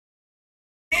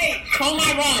Call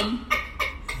my run.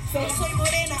 Soy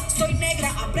morena, soy negra,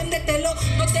 apréndetelo,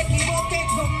 no te equivoques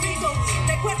conmigo.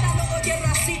 Recuérdalo, oye,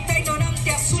 racista,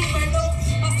 ignorante, asúmelo.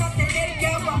 Vas a tener que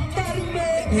aguantarme.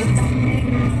 Esta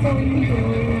negra soy yo.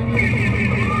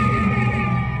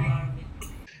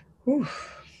 Whew.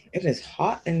 It is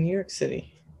hot in New York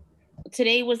City.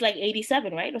 Today was like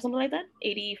 87, right? Or something like that?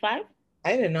 85?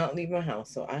 I did not leave my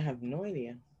house, so I have no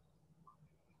idea.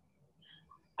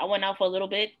 I went out for a little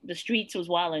bit. The streets was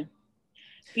wilding.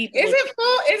 Is it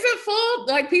full? Is it full?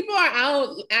 Like people are out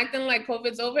acting like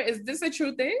COVID's over. Is this a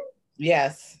true thing?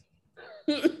 Yes.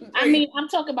 I mean, I'm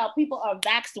talking about people are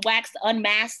vaxxed, waxed,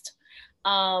 unmasked.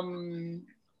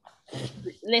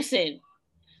 Listen,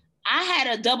 I had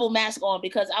a double mask on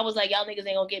because I was like, y'all niggas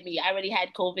ain't gonna get me. I already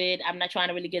had COVID. I'm not trying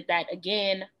to really get that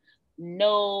again.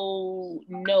 No.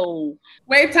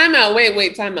 Wait, time out.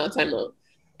 Wait, time out.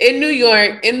 In New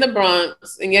York, in the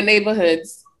Bronx, in your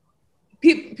neighborhoods,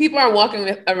 people are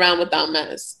walking around without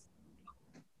masks.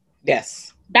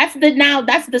 Yes. That's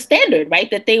the standard, right?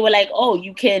 That they were like, oh,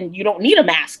 you don't need a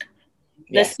mask.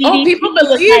 Yes. The CDC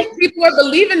people are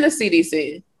believing the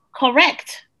CDC.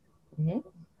 Correct. Mm-hmm.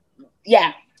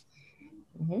 Yeah.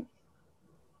 Mm-hmm.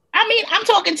 I mean, I'm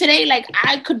talking today, like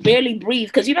I could barely breathe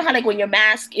because you know how like when your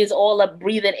mask is all up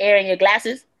breathing air in your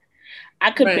glasses, I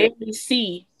could barely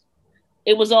see.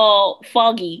 It was all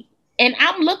foggy. And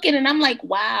I'm looking and I'm like,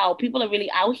 wow, people are really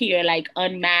out here like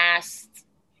unmasked,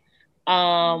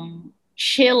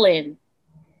 chilling,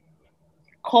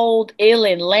 cold,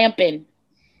 illin', lamping.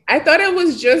 I thought it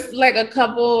was just like a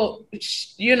couple,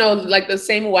 you know, like the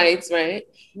same whites, right?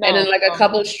 No, and then like a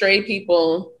couple stray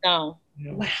people. No.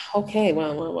 Wow. Okay.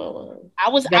 Wow. I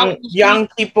was young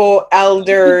people,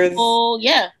 elders. People,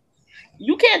 yeah.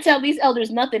 You can't tell these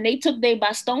elders nothing. They took their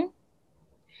baston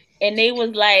and they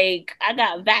was like, I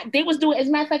got that. They was doing, as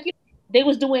a matter of fact, they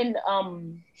was doing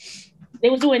on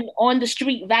the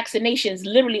street vaccinations,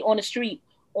 literally on the street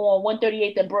on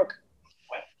 138th and Brook.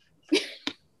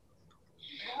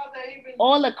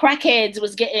 All the crackheads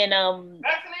was getting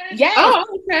yeah. Oh,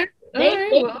 okay.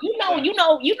 You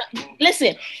know.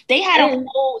 Listen, they had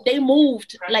they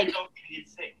moved like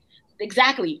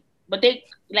exactly, but they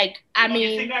like. I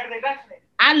mean,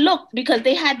 I looked because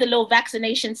they had the little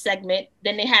vaccination segment.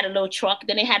 Then they had a little truck.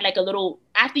 Then they had like a little.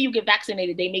 After you get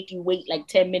vaccinated, they make you wait like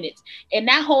 10 minutes, and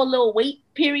that whole little wait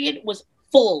period was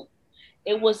full.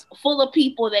 It was full of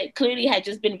people that clearly had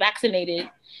just been vaccinated,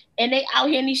 and they out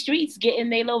here in these streets getting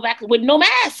their little vaccine with no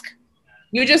mask.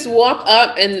 You just walk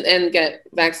up and get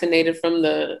vaccinated from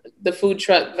the food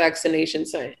truck vaccination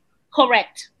site.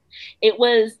 Correct. It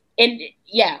was, and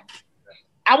yeah,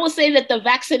 I will say that the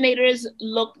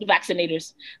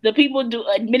people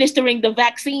administering the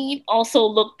vaccine also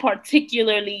looked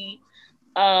particularly.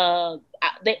 I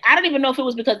don't even know if it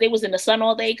was because they was in the sun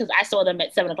all day because I saw them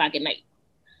at 7 o'clock at night.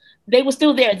 They were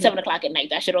still there at 7 o'clock at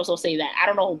night. I should also say that. I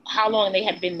don't know how long they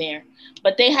had been there,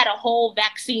 but they had a whole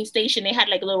vaccine station. They had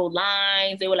like little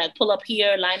lines. They were like, pull up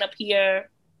here, line up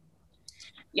here.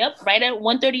 Yep, right at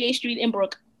 138th Street in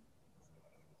Brook.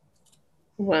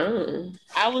 Wow.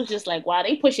 I was just like, wow,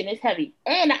 they pushing this heavy.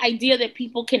 And the idea that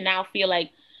people can now feel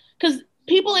like, because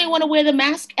people ain't want to wear the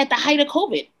mask at the height of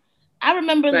COVID. I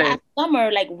remember last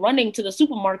summer, like running to the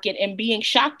supermarket and being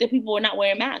shocked that people were not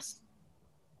wearing masks.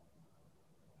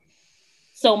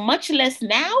 So much less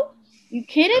now? You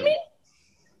kidding me?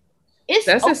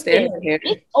 That's a standard here.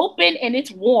 It's open and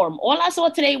it's warm. All I saw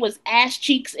today was ass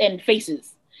cheeks and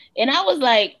faces. And I was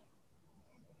like,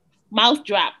 mouth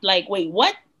dropped. Like, wait,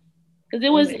 what?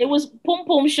 Because it was pom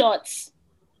pom shorts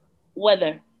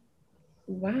weather.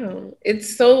 Wow.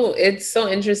 It's so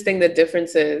interesting the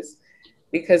differences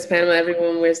because Panama,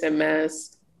 everyone wears their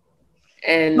mask.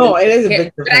 And no, it is a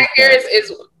big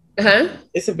difference.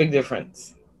 It's a big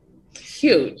difference.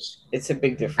 Huge. It's a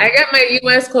big difference. I got my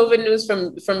US COVID news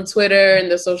from Twitter and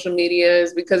the social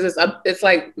medias because it's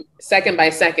like second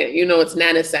by second, you know, it's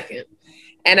nanosecond.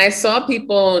 And I saw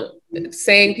people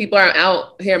saying people are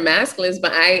out here maskless,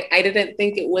 but I didn't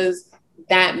think it was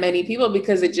that many people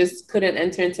because it just couldn't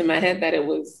enter into my head that it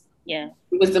was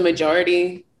the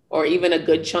majority or even a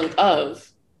good chunk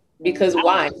of, because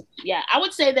why? I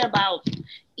would say that about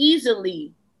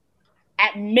easily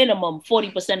at minimum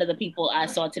 40% of the people I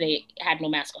saw today had no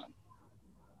mask on,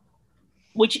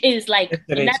 which is like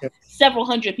that's several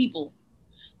hundred people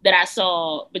that I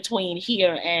saw between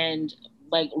here and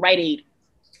like Rite Aid.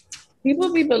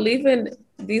 People be believing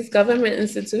these government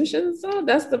institutions, though.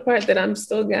 That's the part that I'm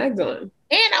still gagged on.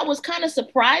 And I was kind of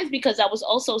surprised because I was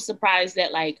also surprised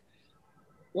that like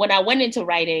when I went into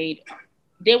Rite Aid,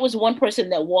 there was one person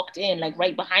that walked in like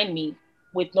right behind me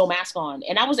with no mask on.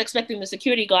 And I was expecting the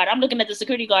security guard. I'm looking at the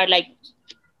security guard like,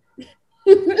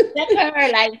 let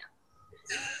her, like,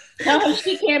 tell her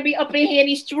she can't be up in here in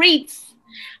these streets,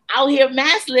 out here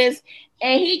maskless.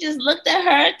 And he just looked at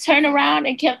her, turned around,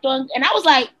 and kept on. And I was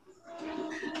like,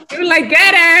 "You're like,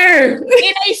 get her!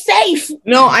 It ain't safe."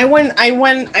 No, I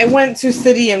went to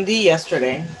City MD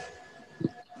yesterday,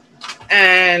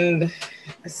 and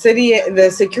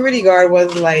the security guard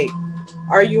was like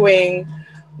arguing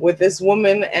with this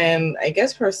woman and I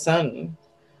guess her son,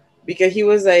 because he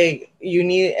was like, "You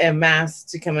need a mask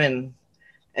to come in,"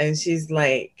 and she's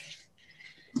like,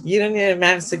 "You don't need a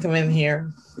mask to come in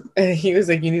here." And he was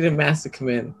like, "You need a mask to come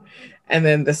in." And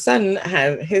then the son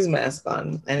had his mask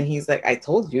on, and he's like, "I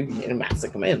told you need a mask to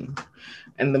come in."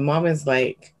 And the mom is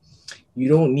like, "You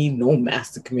don't need no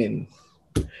mask to come in."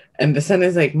 And the son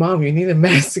is like, "Mom, you need a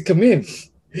mask to come in."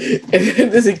 And then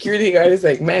the security guard is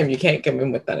like, "Ma'am, you can't come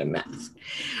in without a mask."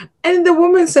 And the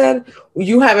woman said,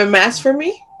 "You have a mask for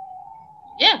me?"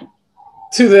 Yeah.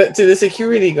 To the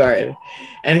security guard.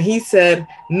 And he said,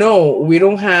 "No,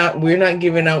 we're not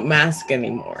giving out masks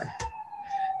anymore."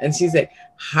 And she's like,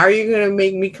 "How are you going to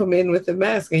make me come in with a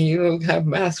mask and you don't have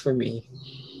mask for me?"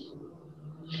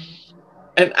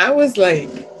 And I was like,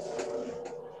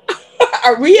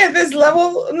 are we at this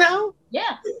level now?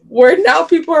 Yeah. Where now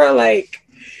people are like,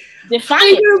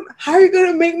 defiant. How are you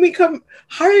going to make me come?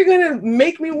 How are you going to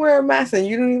make me wear a mask and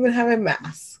you don't even have a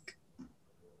mask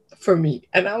for me?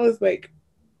 And I was like,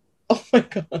 oh my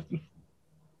God.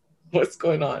 What's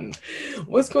going on?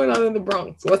 What's going on in the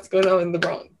Bronx? What's going on in the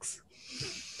Bronx?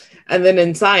 And then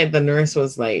inside, the nurse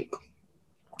was like,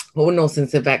 "Oh no,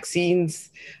 since the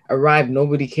vaccines arrived,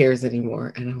 nobody cares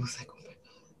anymore." And I was like, oh my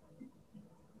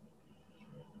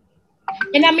God.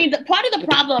 And I mean, the part of the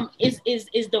problem is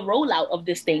the rollout of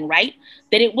this thing, right?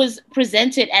 That it was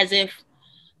presented as if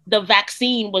the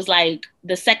vaccine was like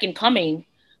the second coming.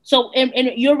 So, and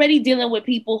you're already dealing with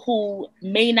people who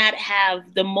may not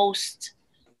have the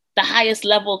highest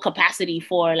level capacity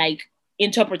for like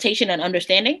interpretation and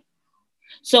understanding.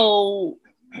 So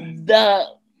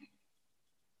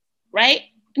right?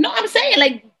 No, I'm saying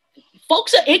like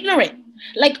folks are ignorant,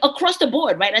 like across the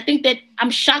board, right? I think that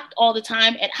I'm shocked all the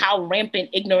time at how rampant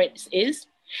ignorance is,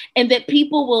 and that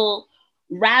people will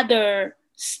rather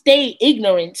stay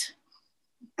ignorant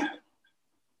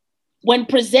when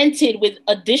presented with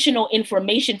additional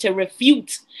information to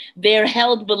refute their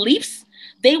held beliefs.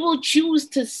 They will choose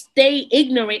to stay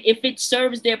ignorant if it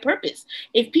serves their purpose.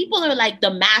 If people are like, the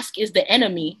mask is the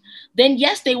enemy, then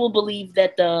yes, they will believe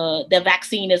that the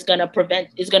vaccine is gonna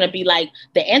be like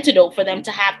the antidote for them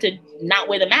to have to not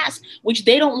wear the mask, which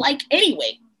they don't like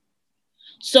anyway.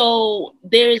 So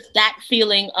there's that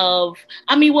feeling of,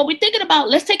 I mean, when we're thinking about,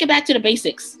 let's take it back to the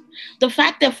basics. The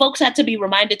fact that folks had to be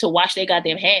reminded to wash their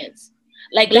goddamn hands.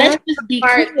 Like, let's just be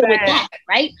clear with that,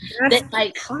 right? That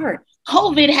like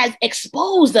COVID has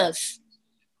exposed us.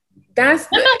 Remember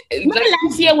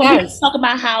last year when we talked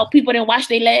about how people didn't wash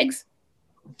their legs?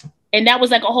 And that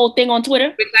was like a whole thing on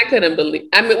Twitter. Which I couldn't believe.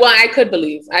 I mean, well, I could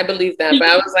believe. I believe that, but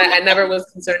I was like, I never was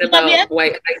concerned about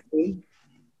white ice.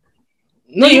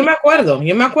 No, yo me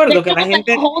acuerdo que la gente... Like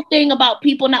the whole thing about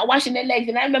people not washing their legs.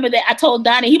 And I remember that I told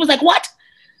Donnie, he was like, what?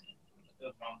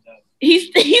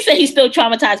 He said he's still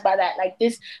traumatized by that. Like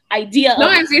this idea of...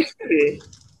 as you should be.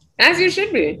 As you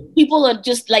should be. People are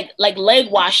just like leg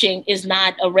washing is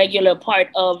not a regular part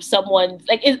of someone's...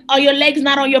 Like, are your legs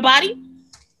not on your body?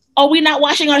 Are we not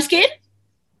washing our skin?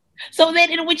 So then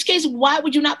in which case, why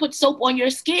would you not put soap on your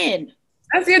skin?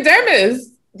 That's your dermis.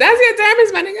 That's your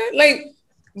dermis, my nigga. Like,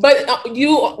 but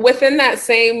you, within that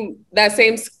same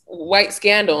white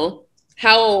scandal,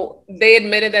 how they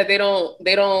admitted that they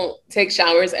don't take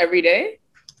showers every day.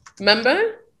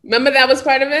 Remember that was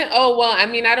part of it? Oh, well, I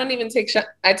mean, I don't even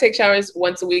I take showers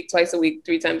once a week, twice a week,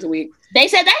 3 times a week. They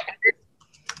said that?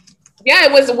 Yeah,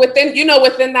 it was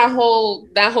within that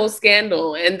whole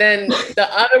scandal. And then the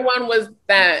other one was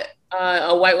that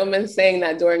a white woman saying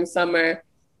that during summer,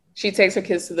 she takes her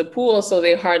kids to the pool, so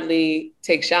they hardly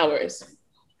take showers.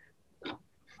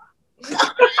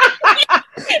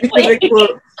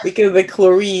 because the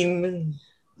chlorine.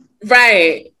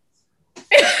 Right.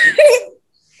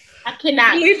 I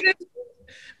cannot.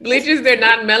 Bleachers, they're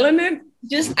not melanin?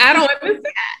 I don't understand.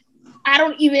 I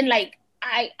don't even like...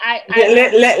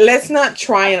 Let's not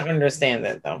try and understand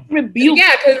that though. Rebuke.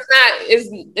 Yeah, because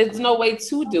it's no way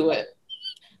to do it.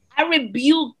 I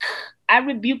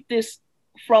rebuke this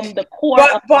from the core.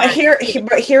 But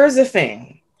here's the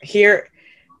thing. Here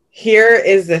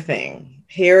is the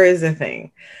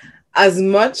thing. As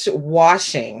much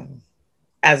washing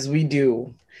as we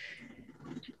do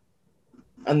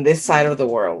on this side of the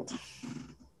world,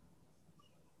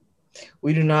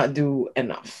 we do not do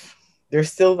enough.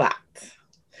 There's still that.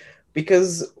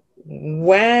 Because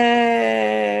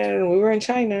when we were in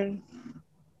China,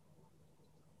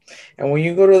 and when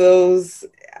you go to those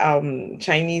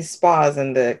Chinese spas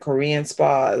and the Korean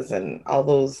spas and all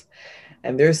those,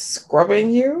 and they're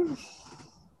scrubbing you,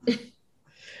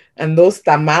 and those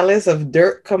tamales of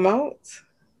dirt come out.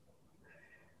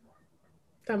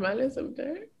 Tamales of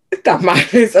dirt?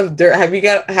 Tamales of dirt.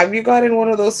 Have you gotten one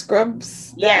of those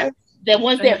scrubs? Yeah. The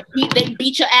ones that they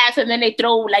beat your ass and then they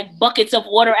throw like buckets of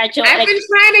water at you. I've been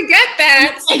trying to get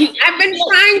that. I've been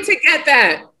trying to get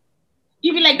that.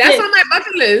 You be like, that's on my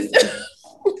bucket list.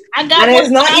 I got and it's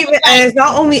not even, and it's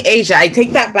not only Asia. I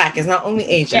take that back. It's not only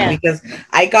Asia because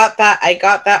I got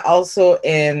that also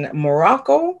in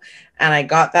Morocco and I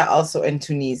got that also in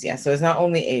Tunisia. So it's not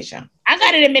only Asia. I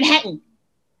got it in Manhattan.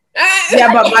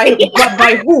 Yeah, but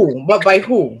by who? But by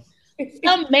who?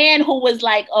 Some man who was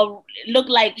like looked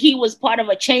like he was part of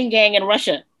a chain gang in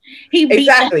Russia. He beat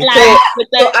exactly.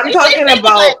 So I'm talking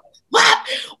about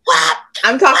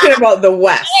I'm talking about the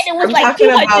West.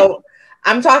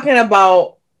 I'm talking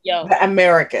about the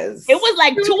Americas. It was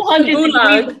like 200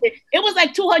 degrees. It was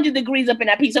like 200 degrees up in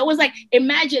that piece. So it was like,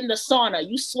 imagine the sauna.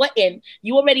 You sweating.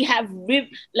 You already have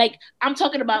like I'm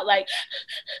talking about like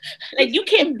you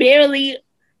can barely.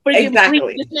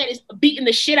 Exactly. This man is beating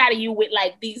the shit out of you with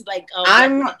like these like.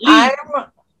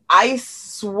 I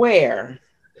swear,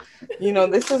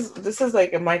 this is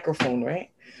like a microphone, right?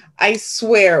 I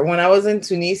swear, when I was in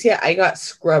Tunisia, I got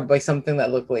scrubbed by something that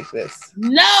looked like this.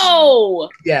 No.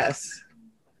 Yes.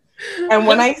 And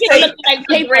when I say like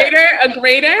a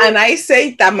grater, and I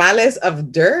say tamales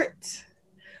of dirt,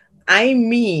 I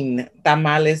mean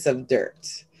tamales of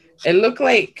dirt. It looked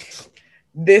like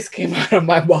this came out of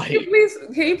my body.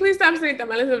 Can you please stop saying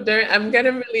tamales of dirt? I'm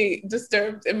getting really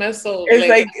disturbed in my soul. It's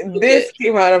like this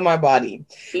came out of my body.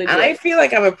 Legit. And I feel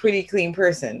like I'm a pretty clean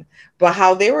person. But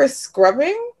how they were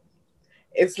scrubbing,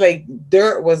 it's like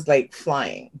dirt was like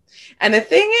flying. And the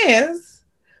thing is,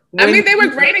 they were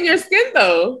grating your skin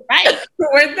though. Right.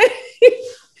 Weren't they?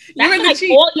 That's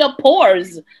like all your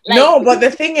pores. Like, no, but the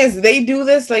thing is, they do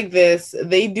this like this.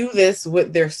 They do this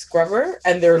with their scrubber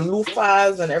and their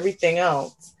loofahs and everything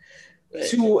else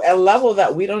to a level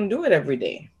that we don't do it every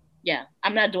day. Yeah,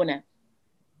 I'm not doing that.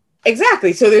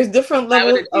 Exactly. So there's different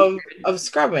levels of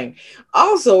scrubbing.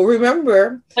 Also,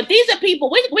 remember. But these are people,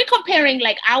 we're comparing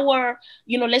like our,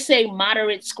 let's say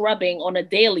moderate scrubbing on a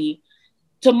daily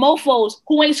to mofos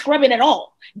who ain't scrubbing at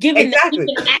all. Giving them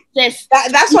access.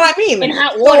 That's what I mean. In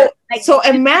hot water. So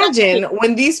imagine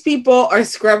when these people are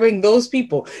scrubbing those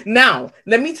people. Now,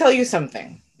 let me tell you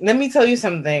something.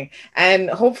 And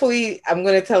hopefully I'm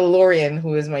going to tell Lorian,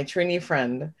 who is my Trini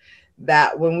friend,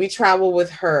 that when I travel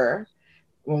with her,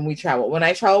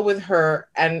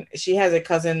 and she has a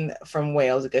cousin from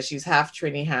Wales because she's half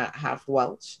Trini, half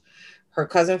Welsh. Her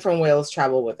cousin from Wales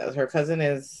traveled with us. Her cousin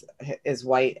is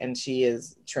white and she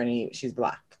is Trini. She's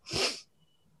black.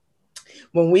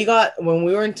 When we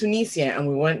were in Tunisia and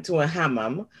we went to a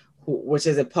hammam, which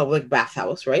is a public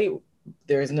bathhouse, right?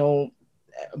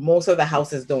 Most of the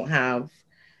houses don't have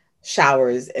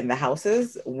showers in the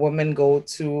houses. Women go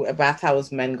to a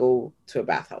bathhouse, men go to a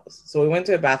bathhouse. So we went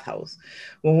to a bathhouse.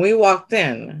 When we walked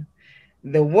in,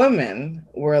 the women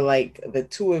were like the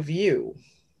two of you,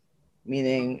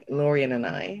 meaning Lorian and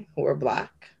I, who are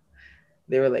black.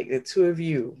 They were like, the two of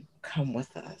you, come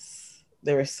with us.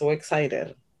 They were so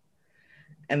excited.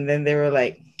 And then they were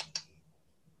like,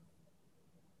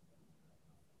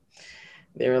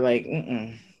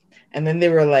 mm-mm. And then they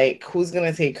were like, who's going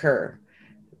to take her?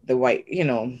 The white,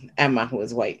 Emma, who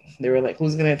is white. They were like,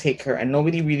 who's going to take her? And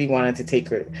nobody really wanted to take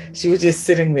her. She was just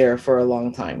sitting there for a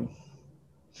long time.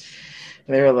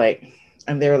 And they were like,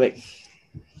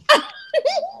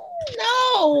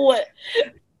 no.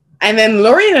 And then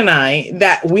Lorian and I,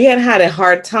 that we had a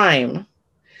hard time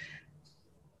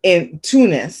in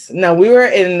Tunis. Now we were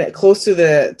in close to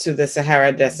the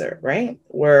Sahara Desert, right?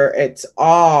 Where it's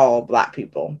all black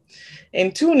people.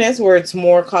 In Tunis, where it's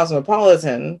more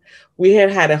cosmopolitan, we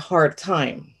had a hard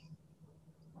time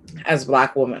as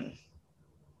black women.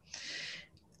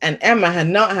 And Emma had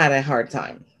not had a hard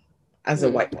time as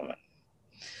a white woman.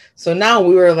 So now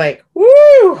we were like,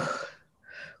 woo,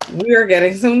 we are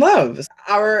getting some love.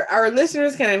 Our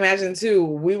listeners can imagine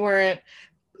too,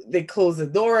 they closed the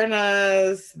door on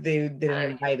us. They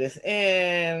didn't invite us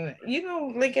in.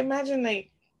 Imagine like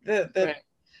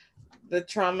the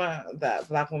trauma that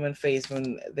black women face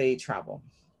when they travel.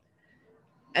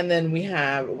 And then we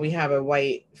have a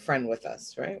white friend with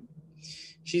us, right?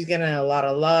 She's getting a lot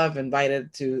of love,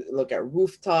 invited to look at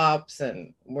rooftops,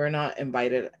 and we're not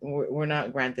invited. We're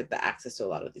not granted the access to a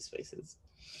lot of these places.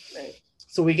 Right.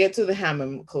 So we get to the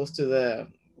Hammam, close to the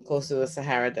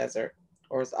Sahara Desert,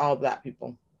 or it's all Black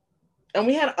people, and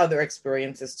we had other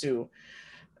experiences too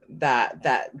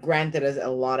that granted us a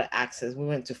lot of access. We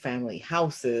went to family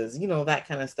houses, that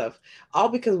kind of stuff, all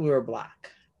because we were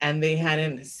Black, and they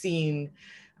hadn't seen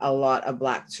a lot of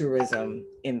Black tourism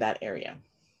in that area.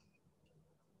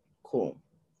 Cool.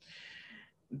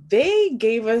 They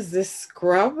gave us this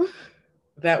scrub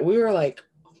that we were like,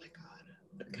 oh my God,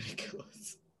 they're gonna kill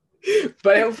us.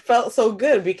 But it felt so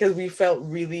good because we felt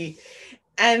really,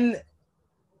 and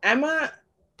Emma,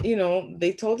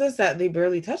 they told us that they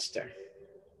barely touched her.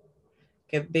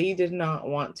 They did not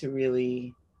want to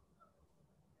really,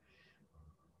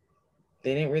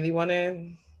 they didn't really want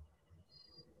to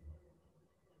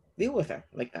deal with her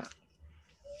like that.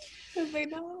 Because they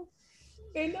know.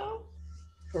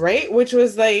 Right? Which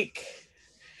was like,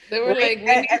 they were right?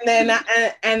 like,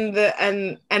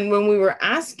 and when we were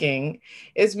asking,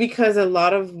 it's because a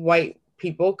lot of white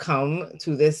people come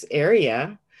to this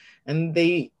area and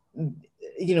they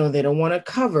don't want to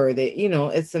cover.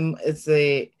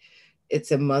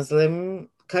 It's a Muslim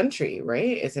country,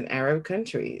 right? It's an Arab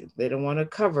country. They don't want to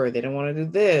cover. They don't want to do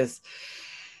this.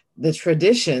 The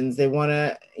traditions, they want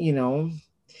to,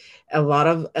 a lot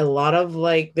of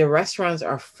like the restaurants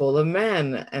are full of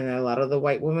men, and a lot of the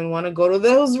white women want to go to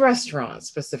those restaurants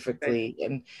specifically,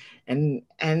 right.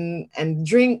 and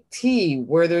drink tea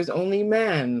where there's only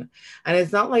men. And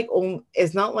it's not like women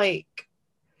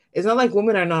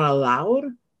are not allowed,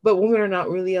 but women are not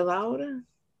really allowed.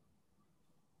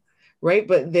 Right?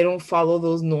 But they don't follow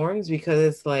those norms because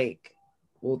it's like,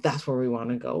 well, that's where we want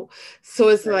to go. So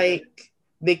it's like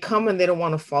they come and they don't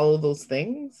want to follow those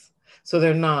things. So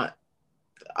they're not,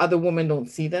 other women don't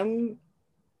see them.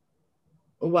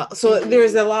 Well, so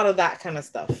there's a lot of that kind of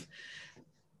stuff.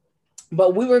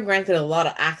 But we were granted a lot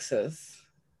of access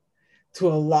to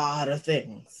a lot of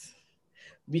things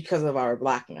because of our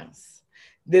Blackness.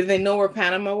 Did they know where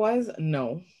Panama was?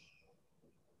 No.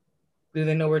 Did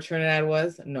they know where Trinidad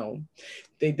was? No.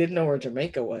 They did know where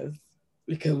Jamaica was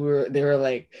because they were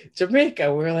like,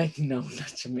 Jamaica. We were like, no,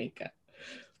 not Jamaica.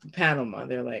 Panama.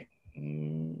 They're like,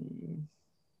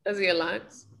 Because of your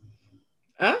locks?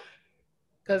 Huh?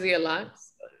 Because of your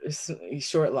locks?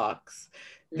 Short locks.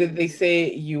 Did they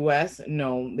say US?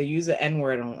 No. They use the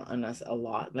N-word on us a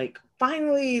lot. Like,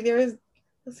 finally,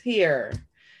 it's here.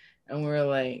 And we're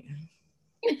like...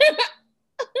 No.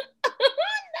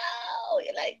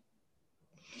 You're like...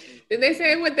 Did they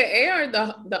say it with the A or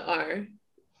the R?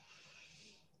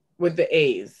 With the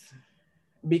A's.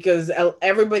 Because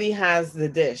everybody has the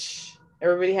dish.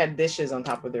 Everybody had dishes on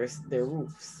top of their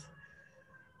roofs.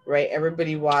 Right?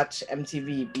 Everybody watched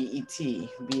MTV, BET,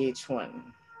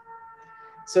 VH1.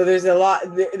 So there's a lot.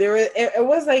 It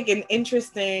was like an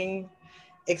interesting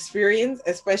experience,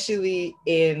 especially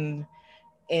in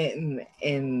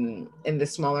the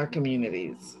smaller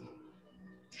communities,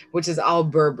 which is all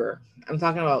Berber. I'm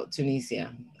talking about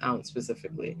Tunisia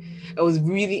specifically. It was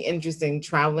really interesting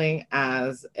traveling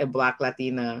as a Black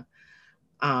Latina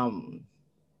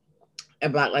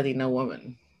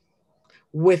woman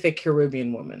with a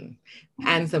Caribbean woman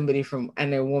and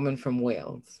a woman from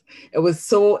Wales. It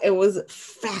was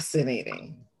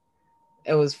fascinating.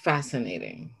 It was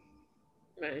fascinating.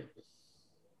 Right.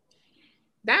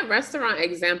 That restaurant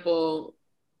example,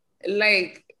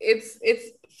 like it's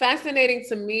fascinating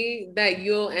to me that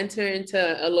you'll enter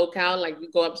into a locale, like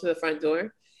you go up to the front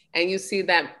door and you see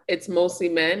that it's mostly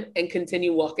men and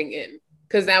continue walking in.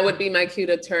 Because that would be my cue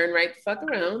to turn right the fuck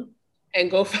around and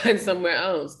go find somewhere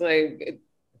else.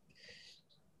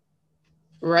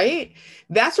 Right?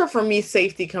 That's where, for me,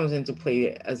 safety comes into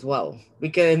play as well.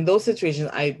 Because in those situations,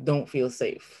 I don't feel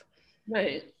safe.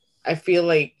 Right. I feel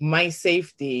like my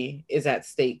safety is at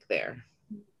stake there.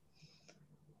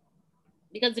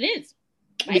 Because it is.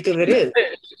 Right? Because it is.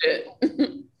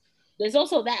 There's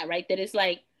also that, right? That it's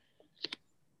like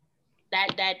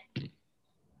that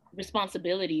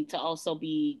responsibility to also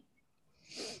be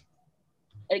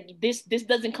like this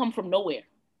doesn't come from nowhere.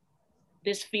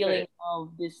 This feeling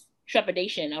of this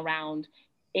trepidation around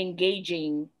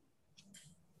engaging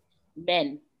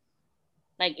men.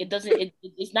 Like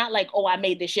it's not like, oh, I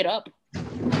made this shit up.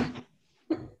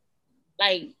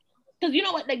 Like, because you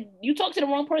know what, like you talk to the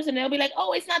wrong person, they'll be like,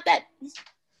 oh, it's not that.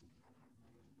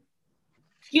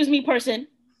 Excuse me, person.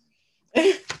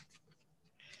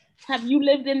 Have you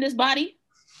lived in this body?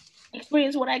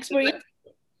 Experienced what I experienced?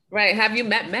 Right. Have you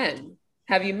met men?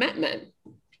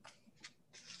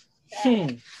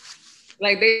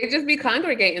 Like they just be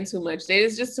congregating too much.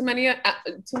 There's just too many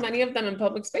of them in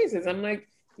public spaces. I'm like,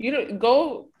 you don't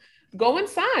go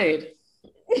inside.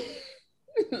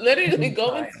 Literally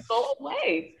go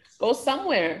away. Go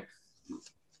somewhere.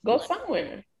 Go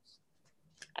somewhere.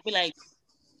 I'd be like,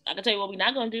 I can tell you what we're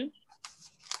not gonna do.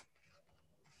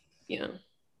 Yeah.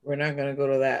 We're not gonna go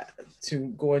to that to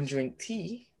go and drink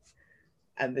tea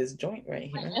at this joint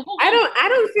right here. I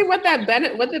don't see what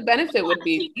the benefit would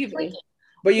be either.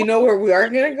 But you know where we are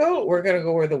gonna go? We're gonna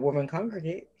go where the women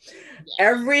congregate.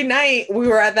 Every night we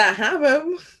were at that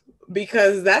hammam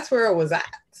because that's where it was at.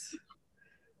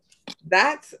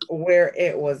 That's where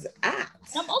it was at.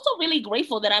 I'm also really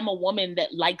grateful that I'm a woman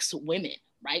that likes women,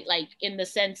 right? Like in the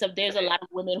sense of there's a lot of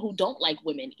women who don't like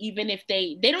women, even if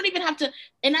they don't even have to.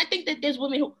 And I think that there's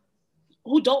women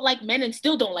who don't like men and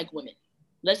still don't like women.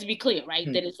 Let's be clear,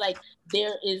 right? That it's like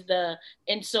there is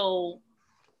and so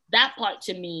that part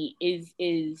to me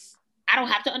is I don't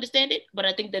have to understand it, but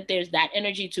I think that there's that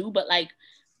energy too. But like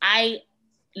I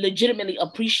legitimately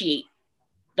appreciate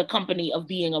the company of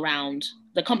being around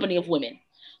the company of women.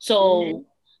 So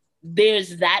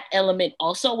there's that element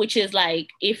also, which is like,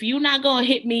 if you're not gonna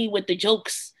hit me with the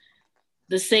jokes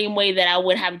the same way that I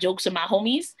would have jokes with my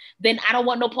homies, then I don't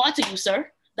want no parts of you, sir.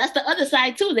 That's the other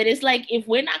side too, that it's like, if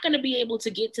we're not gonna be able to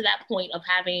get to that point of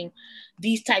having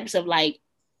these types of like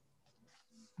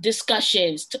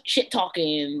discussions, shit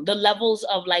talking, the levels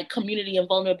of like community and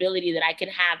vulnerability that I can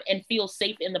have and feel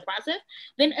safe in the process,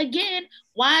 then again,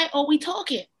 why are we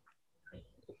talking?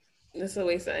 It's a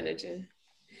waste of energy.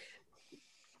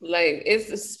 Like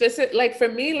it's specific, like for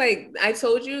me, like I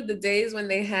told you, the days when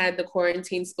they had the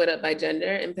quarantine split up by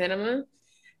gender in Panama,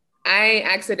 I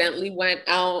accidentally went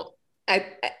out.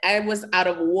 I was out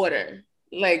of water.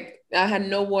 Like I had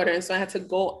no water. And so I had to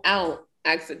go out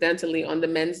accidentally on the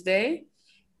men's day.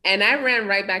 And I ran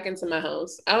right back into my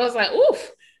house. I was like,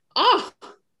 oof,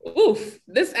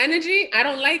 this energy, I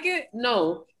don't like it.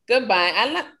 No, goodbye.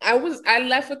 I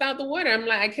left without the water. I'm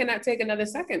like, I cannot take another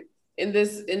second in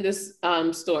this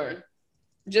store.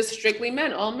 Just strictly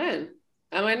men, all men.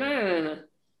 I'm like, no.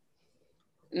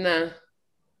 Nah.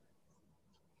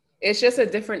 It's just a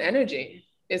different energy.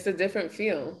 It's a different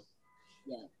feel.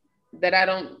 Yeah. That I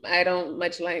don't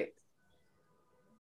much like.